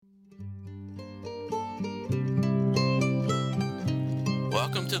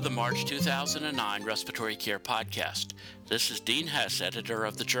to the March 2009 Respiratory Care Podcast. This is Dean Hess, editor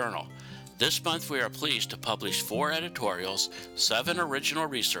of the Journal. This month we are pleased to publish 4 editorials, 7 original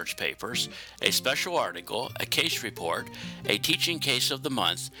research papers, a special article, a case report, a teaching case of the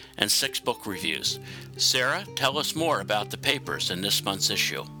month, and 6 book reviews. Sarah, tell us more about the papers in this month's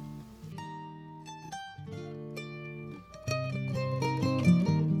issue.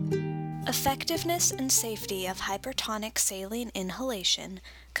 Effectiveness and safety of hypertonic saline inhalation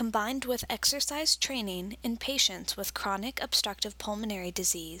combined with exercise training in patients with chronic obstructive pulmonary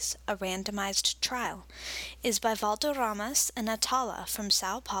disease, a randomized trial, is by Valdo-Ramos and Atala from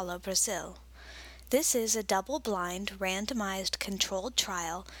Sao Paulo, Brazil. This is a double-blind, randomized controlled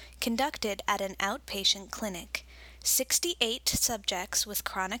trial conducted at an outpatient clinic. 68 subjects with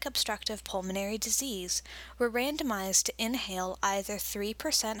chronic obstructive pulmonary disease were randomized to inhale either 3%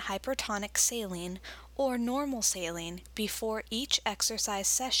 hypertonic saline or normal saline before each exercise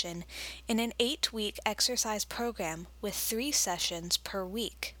session in an 8-week exercise program with 3 sessions per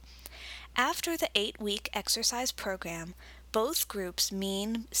week. After the 8-week exercise program, both groups'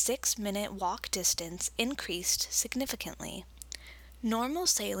 mean 6-minute walk distance increased significantly. Normal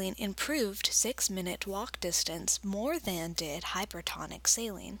saline improved 6-minute walk distance more than did hypertonic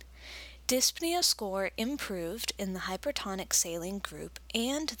saline. Dyspnea score improved in the hypertonic saline group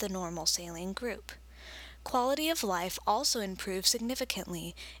and the normal saline group. Quality of life also improved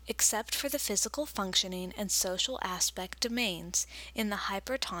significantly, except for the physical functioning and social aspect domains in the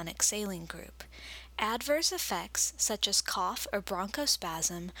hypertonic saline group. Adverse effects, such as cough or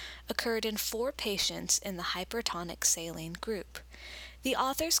bronchospasm, occurred in 4 patients in the hypertonic saline group. The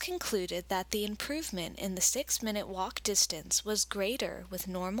authors concluded that the improvement in the 6-minute walk distance was greater with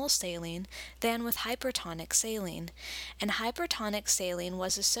normal saline than with hypertonic saline, and hypertonic saline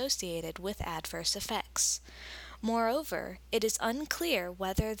was associated with adverse effects. Moreover, it is unclear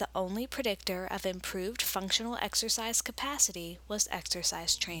whether the only predictor of improved functional exercise capacity was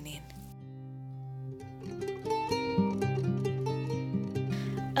exercise training.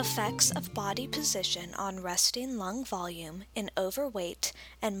 Effects of body position on resting lung volume in overweight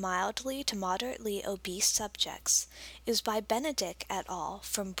and mildly to moderately obese subjects is by Benedict et al.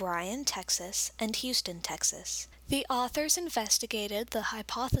 From Bryan, Texas and Houston, Texas. The authors investigated the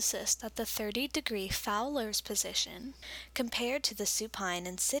hypothesis that the 30-degree Fowler's position, compared to the supine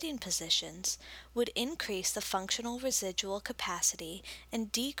and sitting positions, would increase the functional residual capacity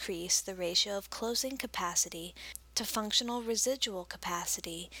and decrease the ratio of closing capacity to functional residual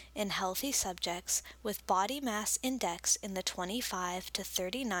capacity in healthy subjects with body mass index in the 25 to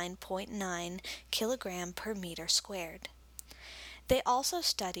 39.9 kilogram per meter squared. They also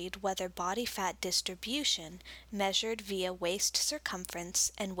studied whether body fat distribution, measured via waist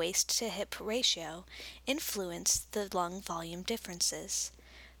circumference and waist-to-hip ratio, influenced the lung volume differences.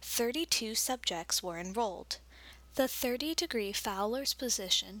 32 subjects were enrolled. The 30-degree Fowler's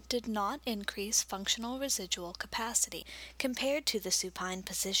position did not increase functional residual capacity compared to the supine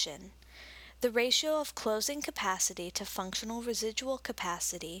position. The ratio of closing capacity to functional residual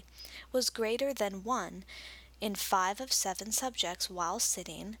capacity was greater than 1 in 5 of 7 subjects while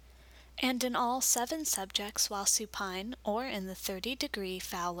sitting, and in all 7 subjects while supine or in the 30-degree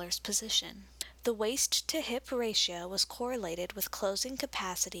Fowler's position. The waist-to-hip ratio was correlated with closing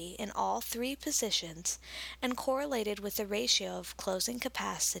capacity in all 3 positions and correlated with the ratio of closing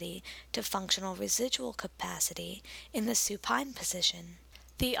capacity to functional residual capacity in the supine position.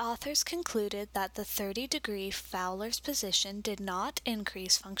 The authors concluded that the 30-degree Fowler's position did not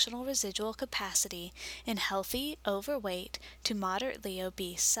increase functional residual capacity in healthy, overweight to moderately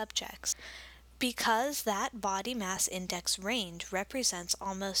obese subjects. Because that body mass index range represents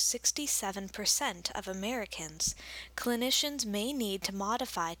almost 67% of Americans, clinicians may need to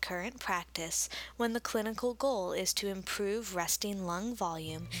modify current practice when the clinical goal is to improve resting lung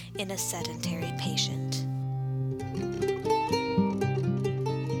volume in a sedentary patient.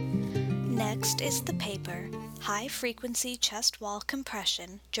 Next is the paper, High-Frequency Chest Wall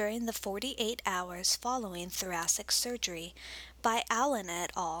Compression During the 48 Hours Following Thoracic Surgery, by Allen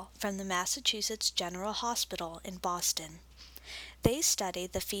et al. From the Massachusetts General Hospital in Boston. They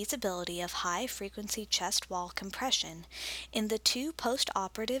studied the feasibility of high-frequency chest wall compression in the 2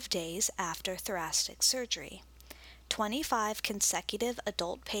 post-operative days after thoracic surgery. 25 consecutive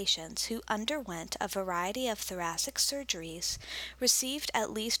adult patients who underwent a variety of thoracic surgeries received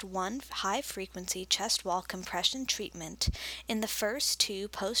at least 1 high-frequency chest wall compression treatment in the first 2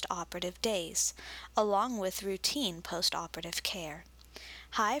 post-operative days, along with routine post-operative care.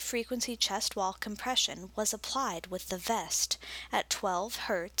 High-frequency chest wall compression was applied with the vest at 12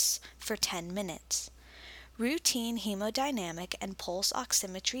 Hz for 10 minutes. Routine hemodynamic and pulse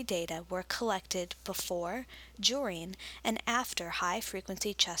oximetry data were collected before, during, and after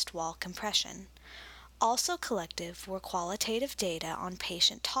high-frequency chest wall compression. Also collected were qualitative data on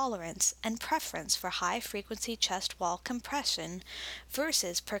patient tolerance and preference for high-frequency chest wall compression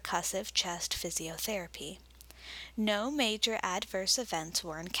versus percussive chest physiotherapy. No major adverse events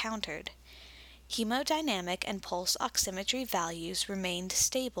were encountered. Hemodynamic and pulse oximetry values remained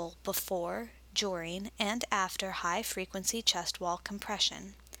stable before, during, and after high-frequency chest wall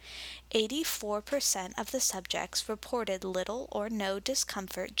compression. 84% of the subjects reported little or no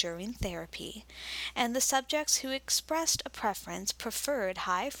discomfort during therapy, and the subjects who expressed a preference preferred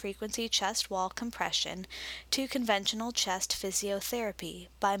high-frequency chest wall compression to conventional chest physiotherapy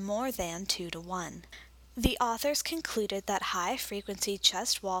by more than 2-to-1. The authors concluded that high-frequency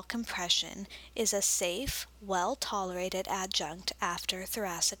chest wall compression is a safe, well-tolerated adjunct after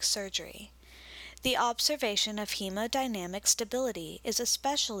thoracic surgery. The observation of hemodynamic stability is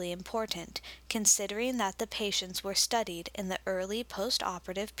especially important considering that the patients were studied in the early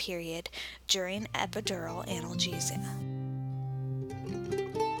post-operative period during epidural analgesia.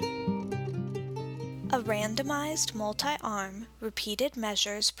 A randomized, multi-arm, repeated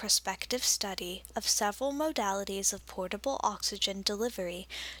measures prospective study of several modalities of portable oxygen delivery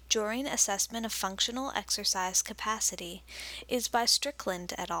during assessment of functional exercise capacity is by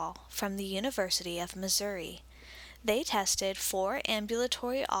Strickland et al. From the University of Missouri. They tested 4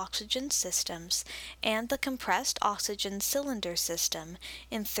 ambulatory oxygen systems and the compressed oxygen cylinder system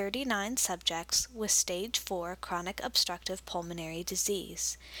in 39 subjects with stage 4 chronic obstructive pulmonary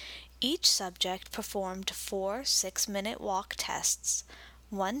disease. Each subject performed 4 6-minute walk tests,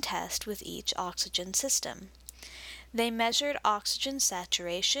 1 test with each oxygen system. They measured oxygen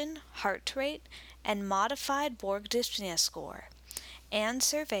saturation, heart rate, and modified Borg dyspnea score, and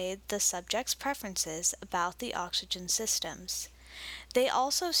surveyed the subjects' preferences about the oxygen systems. They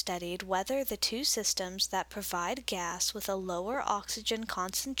also studied whether the 2 systems that provide gas with a lower oxygen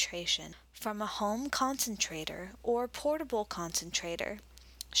concentration from a home concentrator or portable concentrator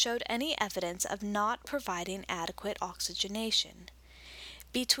showed any evidence of not providing adequate oxygenation.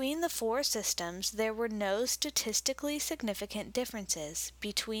 Between the 4 systems, there were no statistically significant differences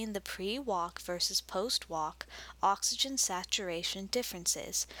between the pre-walk versus post-walk oxygen saturation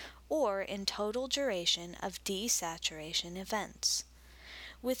differences or in total duration of desaturation events.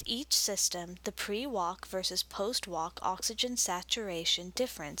 With each system, the pre-walk versus post-walk oxygen saturation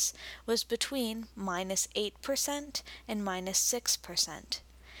difference was between -8% and -6%.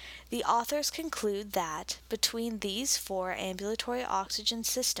 The authors conclude that, between these 4 ambulatory oxygen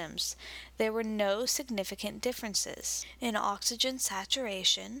systems, there were no significant differences in oxygen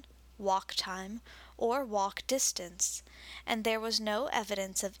saturation, walk time, or walk distance, and there was no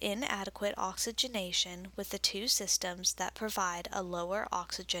evidence of inadequate oxygenation with the 2 systems that provide a lower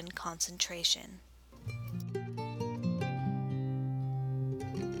oxygen concentration.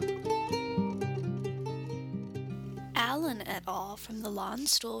 Allen et al. From the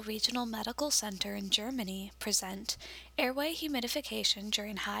Landstuhl Regional Medical Center in Germany present airway humidification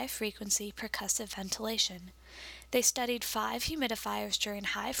during high-frequency percussive ventilation. They studied 5 humidifiers during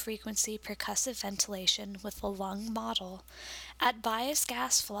high-frequency percussive ventilation with the lung model at bias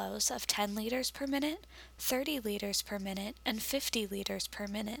gas flows of 10 liters per minute, 30 liters per minute, and 50 liters per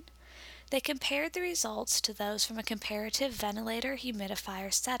minute. They compared the results to those from a comparative ventilator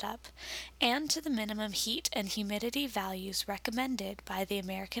humidifier setup and to the minimum heat and humidity values recommended by the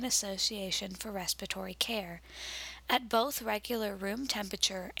American Association for Respiratory Care at both regular room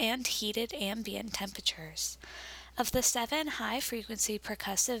temperature and heated ambient temperatures. Of the 7 high-frequency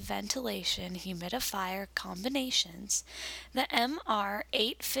percussive ventilation humidifier combinations, the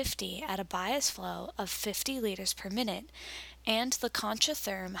MR850 at a bias flow of 50 liters per minute and the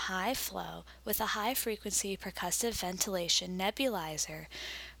Concha-Therm high flow with a high-frequency percussive ventilation nebulizer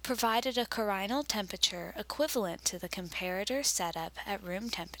provided a carinal temperature equivalent to the comparator setup at room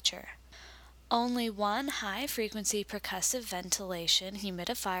temperature. Only 1 high-frequency percussive ventilation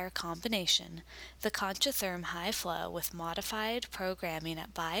humidifier combination, the Concha-Therm high flow with modified programming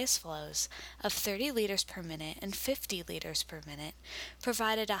at bias flows of 30 liters per minute and 50 liters per minute,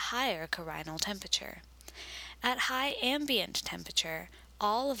 provided a higher carinal temperature. At high ambient temperature,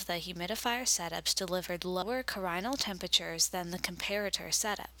 all of the humidifier setups delivered lower carinal temperatures than the comparator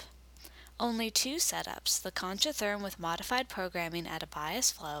setup. Only 2 setups, the Concha-Therm with modified programming at a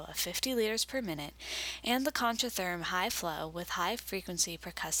bias flow of 50 liters per minute and the Concha-Therm high flow with high-frequency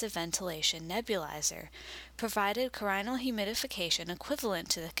percussive ventilation nebulizer, provided carinal humidification equivalent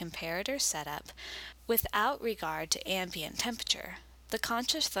to the comparator setup without regard to ambient temperature. The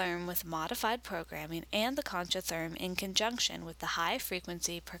Conchotherm with modified programming and the Conchotherm in conjunction with the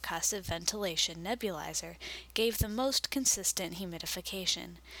high-frequency percussive ventilation nebulizer gave the most consistent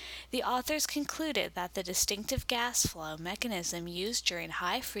humidification. The authors concluded that the distinctive gas flow mechanism used during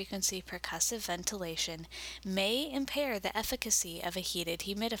high-frequency percussive ventilation may impair the efficacy of a heated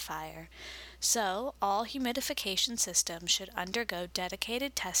humidifier. So, all humidification systems should undergo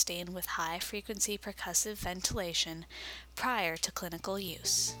dedicated testing with high-frequency percussive ventilation prior to clinical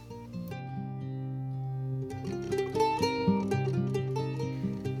use.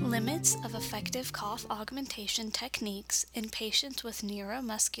 Limits of effective cough augmentation techniques in patients with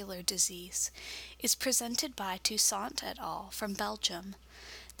neuromuscular disease is presented by Toussaint et al. From Belgium.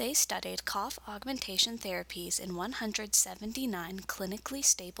 They studied cough augmentation therapies in 179 clinically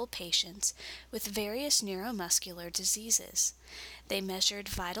stable patients with various neuromuscular diseases. They measured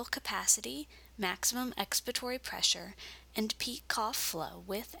vital capacity, maximum expiratory pressure, and peak cough flow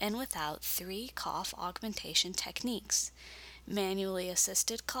with and without 3 cough augmentation techniques: manually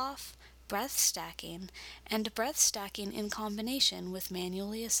assisted cough, breath stacking, and breath stacking in combination with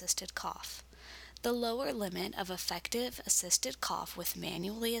manually assisted cough. The lower limit of effective assisted cough with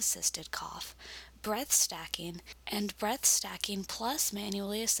manually assisted cough, breath stacking, and breath stacking plus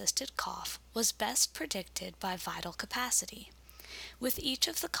manually assisted cough was best predicted by vital capacity. With each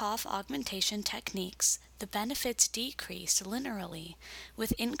of the cough augmentation techniques, the benefits decreased linearly,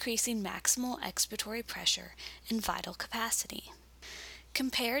 with increasing maximal expiratory pressure and vital capacity.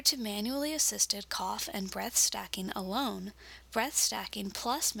 Compared to manually assisted cough and breath stacking alone, breath stacking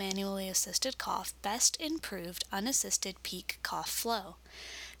plus manually assisted cough best improved unassisted peak cough flow.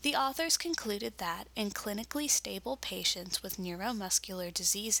 The authors concluded that in clinically stable patients with neuromuscular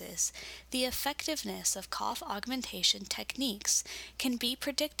diseases, the effectiveness of cough augmentation techniques can be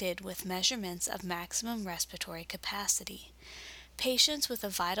predicted with measurements of maximum respiratory capacity. Patients with a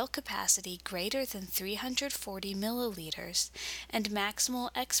vital capacity greater than 340 milliliters and maximal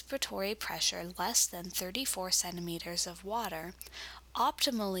expiratory pressure less than 34 centimeters of water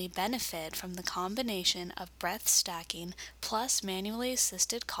optimally benefit from the combination of breath stacking plus manually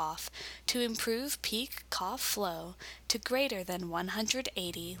assisted cough to improve peak cough flow to greater than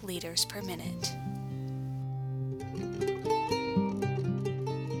 180 liters per minute.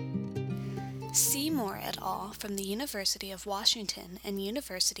 Seymour et al. From the University of Washington and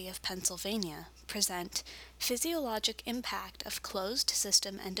University of Pennsylvania present Physiologic Impact of Closed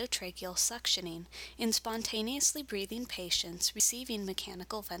System Endotracheal Suctioning in Spontaneously Breathing Patients Receiving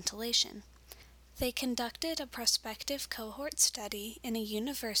Mechanical Ventilation. They conducted a prospective cohort study in a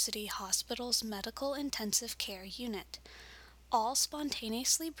university hospital's medical intensive care unit. All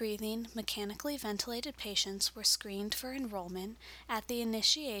spontaneously breathing, mechanically ventilated patients were screened for enrollment at the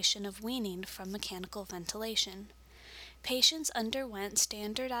initiation of weaning from mechanical ventilation. Patients underwent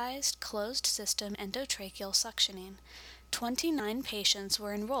standardized closed-system endotracheal suctioning. 29 patients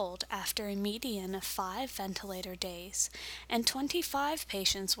were enrolled after a median of 5 ventilator days, and 25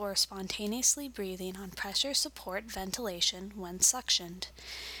 patients were spontaneously breathing on pressure support ventilation when suctioned.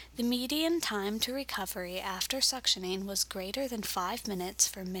 The median time to recovery after suctioning was greater than 5 minutes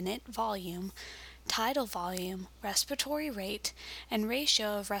for minute volume, tidal volume, respiratory rate, and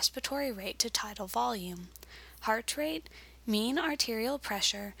ratio of respiratory rate to tidal volume. Heart rate, mean arterial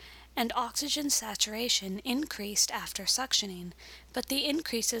pressure, and oxygen saturation increased after suctioning, but the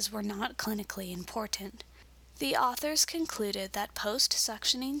increases were not clinically important. The authors concluded that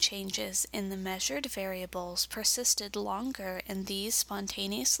post-suctioning changes in the measured variables persisted longer in these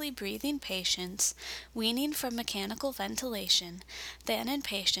spontaneously breathing patients weaning from mechanical ventilation than in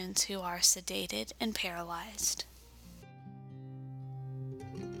patients who are sedated and paralyzed.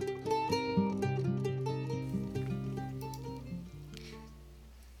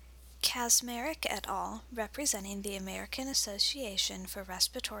 Kaczmarek et al., representing the American Association for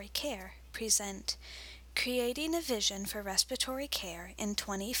Respiratory Care, present Creating a Vision for Respiratory Care in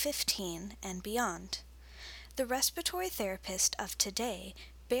 2015 and Beyond. The respiratory therapist of today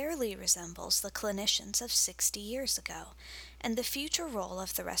barely resembles the clinicians of 60 years ago, and the future role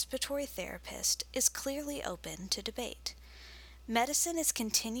of the respiratory therapist is clearly open to debate. Medicine is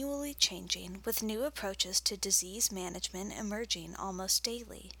continually changing, with new approaches to disease management emerging almost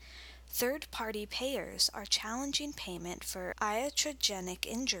daily. Third-party payers are challenging payment for iatrogenic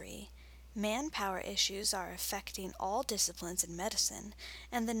injury. Manpower issues are affecting all disciplines in medicine,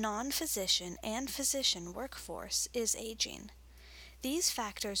 and the non-physician and physician workforce is aging. These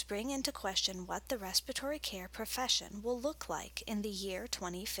factors bring into question what the respiratory care profession will look like in the year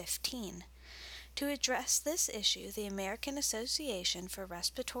 2015. To address this issue, the American Association for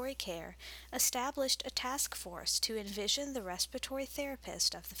Respiratory Care established a task force to envision the respiratory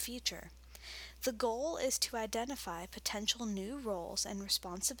therapist of the future. The goal is to identify potential new roles and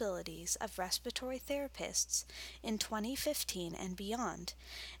responsibilities of respiratory therapists in 2015 and beyond,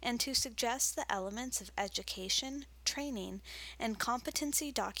 and to suggest the elements of education, training, and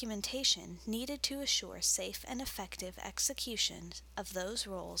competency documentation needed to assure safe and effective execution of those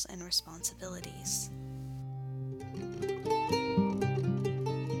roles and responsibilities.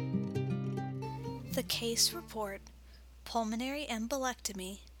 The case report, Pulmonary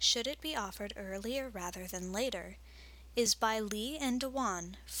Embolectomy, Should It Be Offered Earlier Rather Than Later?, is by Lee and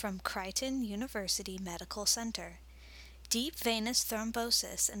Dewan from Creighton University Medical Center. Deep venous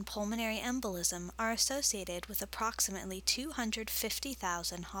thrombosis and pulmonary embolism are associated with approximately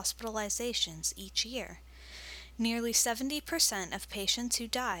 250,000 hospitalizations each year. Nearly 70% of patients who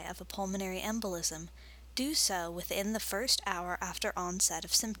die of a pulmonary embolism do so within the first hour after onset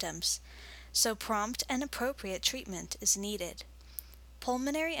of symptoms, so prompt and appropriate treatment is needed.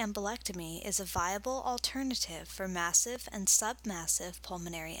 Pulmonary embolectomy is a viable alternative for massive and submassive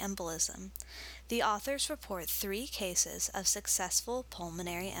pulmonary embolism. The authors report 3 cases of successful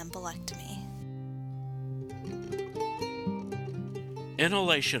pulmonary embolectomy.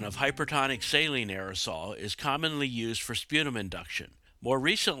 Inhalation of hypertonic saline aerosol is commonly used for sputum induction. More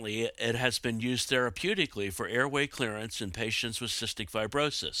recently, it has been used therapeutically for airway clearance in patients with cystic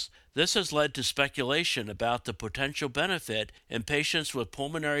fibrosis. This has led to speculation about the potential benefit in patients with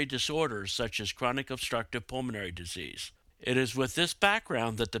pulmonary disorders such as chronic obstructive pulmonary disease. It is with this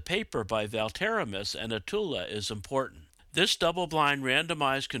background that the paper by Valterimus and Atula is important. This double-blind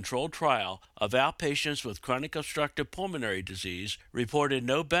randomized controlled trial of outpatients with chronic obstructive pulmonary disease reported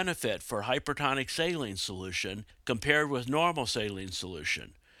no benefit for hypertonic saline solution compared with normal saline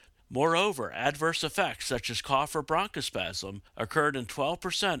solution. Moreover, adverse effects such as cough or bronchospasm occurred in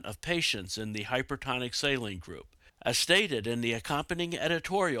 12% of patients in the hypertonic saline group. As stated in the accompanying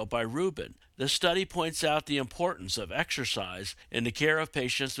editorial by Rubin, this study points out the importance of exercise in the care of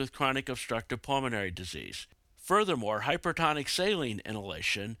patients with chronic obstructive pulmonary disease. Furthermore, hypertonic saline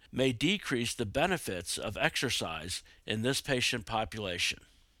inhalation may decrease the benefits of exercise in this patient population.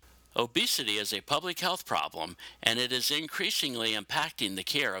 Obesity is a public health problem, and it is increasingly impacting the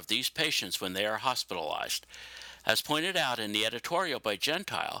care of these patients when they are hospitalized. As pointed out in the editorial by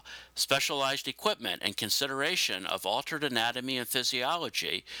Gentile, specialized equipment and consideration of altered anatomy and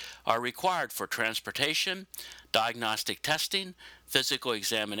physiology are required for transportation, diagnostic testing, physical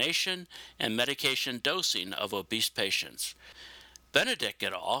examination, and medication dosing of obese patients. Benedict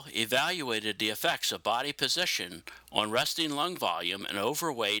et al. Evaluated the effects of body position on resting lung volume in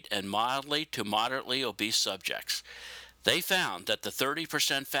overweight and mildly to moderately obese subjects. They found that the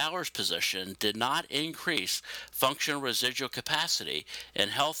 30% Fowler's position did not increase functional residual capacity in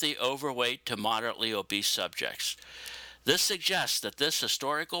healthy overweight to moderately obese subjects. This suggests that this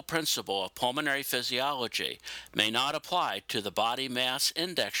historical principle of pulmonary physiology may not apply to the body mass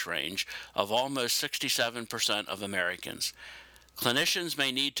index range of almost 67% of Americans. Clinicians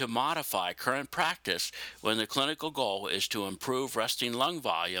may need to modify current practice when the clinical goal is to improve resting lung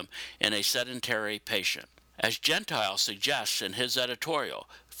volume in a sedentary patient. As Gentile suggests in his editorial,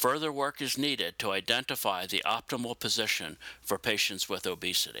 further work is needed to identify the optimal position for patients with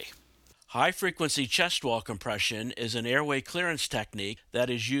obesity. High-frequency chest wall compression is an airway clearance technique that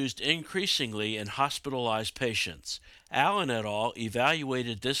is used increasingly in hospitalized patients. Allen et al.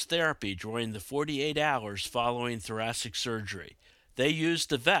 Evaluated this therapy during the 48 hours following thoracic surgery. They used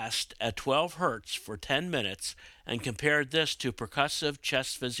the vest at 12 Hz for 10 minutes and compared this to percussive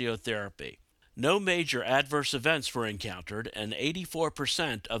chest physiotherapy. No major adverse events were encountered, and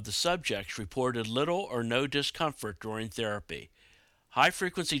 84% of the subjects reported little or no discomfort during therapy.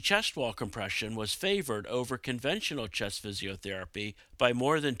 High-frequency chest wall compression was favored over conventional chest physiotherapy by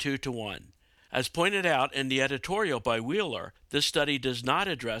more than 2-to-1. As pointed out in the editorial by Wheeler, this study does not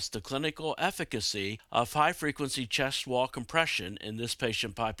address the clinical efficacy of high-frequency chest wall compression in this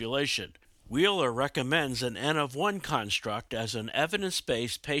patient population. Wheeler recommends an N of 1 construct as an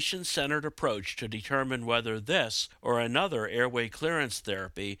evidence-based, patient-centered approach to determine whether this or another airway clearance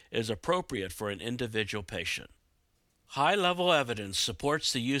therapy is appropriate for an individual patient. High-level evidence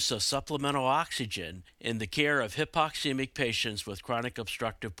supports the use of supplemental oxygen in the care of hypoxemic patients with chronic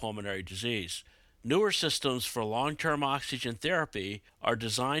obstructive pulmonary disease. Newer systems for long-term oxygen therapy are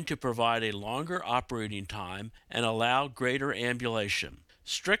designed to provide a longer operating time and allow greater ambulation.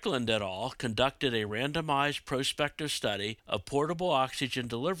 Strickland et al. Conducted a randomized prospective study of portable oxygen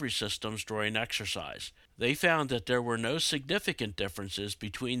delivery systems during exercise. They found that there were no significant differences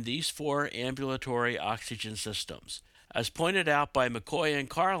between these 4 ambulatory oxygen systems. As pointed out by McCoy and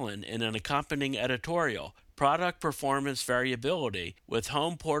Carlin in an accompanying editorial, product performance variability with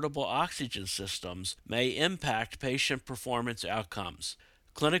home portable oxygen systems may impact patient performance outcomes.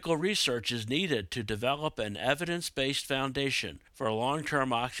 Clinical research is needed to develop an evidence-based foundation for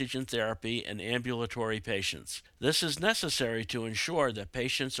long-term oxygen therapy in ambulatory patients. This is necessary to ensure that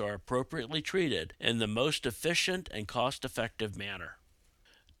patients are appropriately treated in the most efficient and cost-effective manner.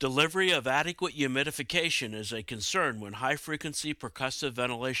 Delivery of adequate humidification is a concern when high-frequency percussive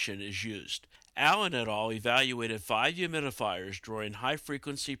ventilation is used. Allen et al. Evaluated 5 humidifiers during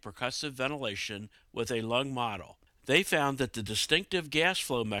high-frequency percussive ventilation with a lung model. They found that the distinctive gas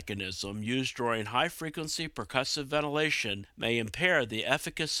flow mechanism used during high-frequency percussive ventilation may impair the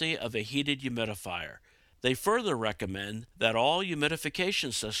efficacy of a heated humidifier. They further recommend that all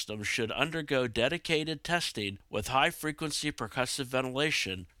humidification systems should undergo dedicated testing with high-frequency percussive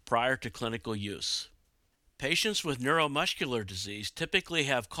ventilation prior to clinical use. Patients with neuromuscular disease typically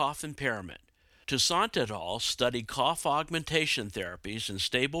have cough impairment. Toussaint et al. Studied cough augmentation therapies in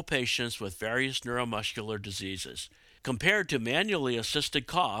stable patients with various neuromuscular diseases. Compared to manually assisted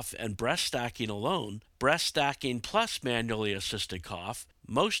cough and breath stacking alone, breath stacking plus manually assisted cough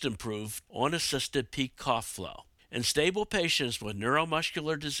most improved unassisted peak cough flow. In stable patients with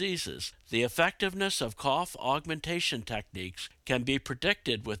neuromuscular diseases, the effectiveness of cough augmentation techniques can be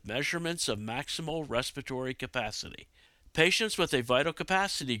predicted with measurements of maximal respiratory capacity. Patients with a vital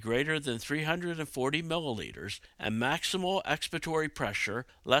capacity greater than 340 milliliters and maximal expiratory pressure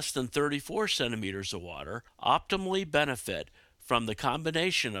less than 34 centimeters of water optimally benefit from the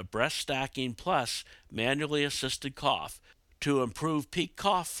combination of breath stacking plus manually assisted cough to improve peak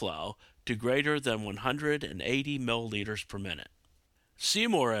cough flow to greater than 180 milliliters per minute.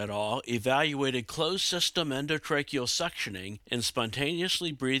 Seymour et al. Evaluated closed-system endotracheal suctioning in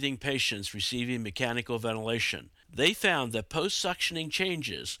spontaneously breathing patients receiving mechanical ventilation. They found that post-suctioning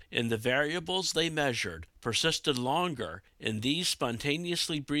changes in the variables they measured persisted longer in these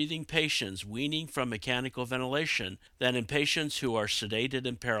spontaneously breathing patients weaning from mechanical ventilation than in patients who are sedated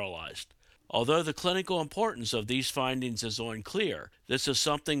and paralyzed. Although the clinical importance of these findings is unclear, this is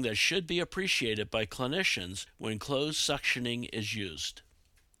something that should be appreciated by clinicians when closed suctioning is used.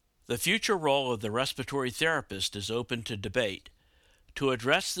 The future role of the respiratory therapist is open to debate. To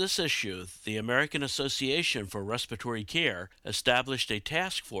address this issue, the American Association for Respiratory Care established a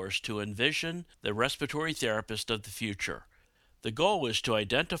task force to envision the respiratory therapist of the future. The goal is to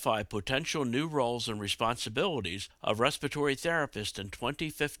identify potential new roles and responsibilities of respiratory therapists in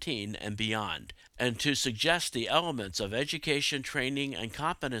 2015 and beyond, and to suggest the elements of education, training, and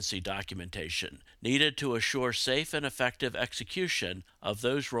competency documentation needed to assure safe and effective execution of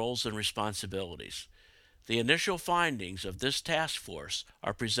those roles and responsibilities. The initial findings of this task force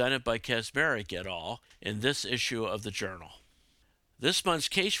are presented by Kaczmarek et al. In this issue of the journal. This month's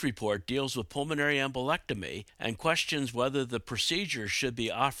case report deals with pulmonary embolectomy and questions whether the procedure should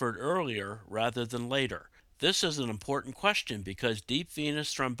be offered earlier rather than later. This is an important question because deep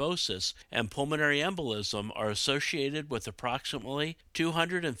venous thrombosis and pulmonary embolism are associated with approximately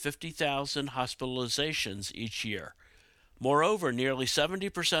 250,000 hospitalizations each year. Moreover, nearly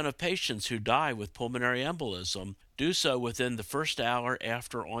 70% of patients who die with pulmonary embolism do so within the first hour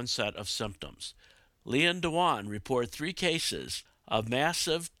after onset of symptoms. Lee and Dewan report 3 cases of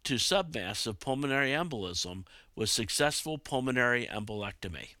massive to submassive pulmonary embolism with successful pulmonary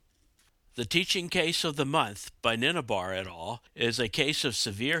embolectomy. The teaching case of the month by Ninabar et al. Is a case of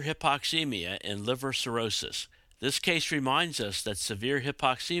severe hypoxemia in liver cirrhosis. This case reminds us that severe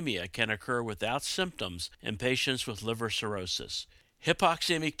hypoxemia can occur without symptoms in patients with liver cirrhosis.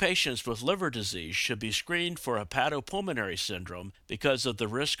 Hypoxemic patients with liver disease should be screened for hepatopulmonary syndrome because of the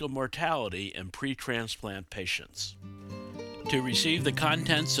risk of mortality in pre-transplant patients. To receive the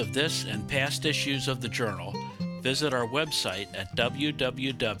contents of this and past issues of the journal, visit our website at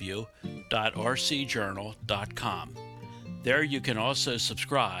www.rcjournal.com. There you can also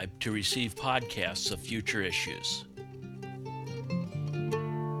subscribe to receive podcasts of future issues.